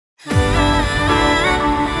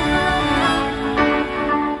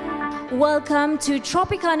welcome to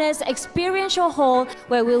Tropicana's experiential hall,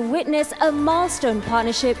 where we'll witness a milestone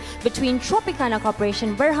partnership between Tropicana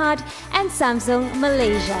Corporation Berhad and Samsung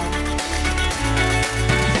Malaysia.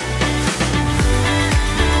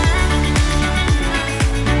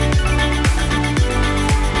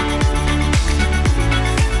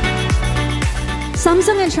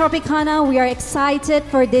 Samsung and Tropicana, we are excited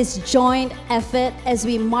for this joint effort as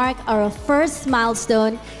we mark our first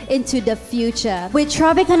milestone into the future. With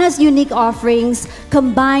Tropicana's unique offerings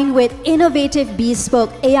combined with innovative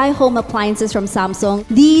bespoke AI home appliances from Samsung,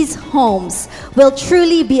 these homes will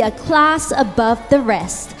truly be a class above the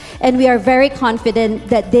rest. And we are very confident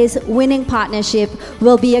that this winning partnership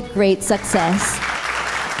will be a great success.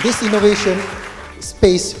 This innovation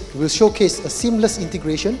space will showcase a seamless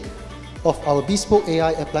integration of our Bespoke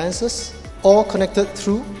AI appliances, all connected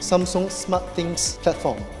through Samsung SmartThings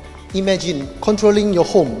platform. Imagine controlling your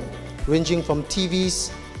home, ranging from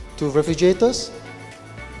TVs to refrigerators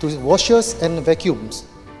to washers and vacuums,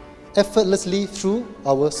 effortlessly through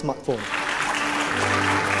our smartphone.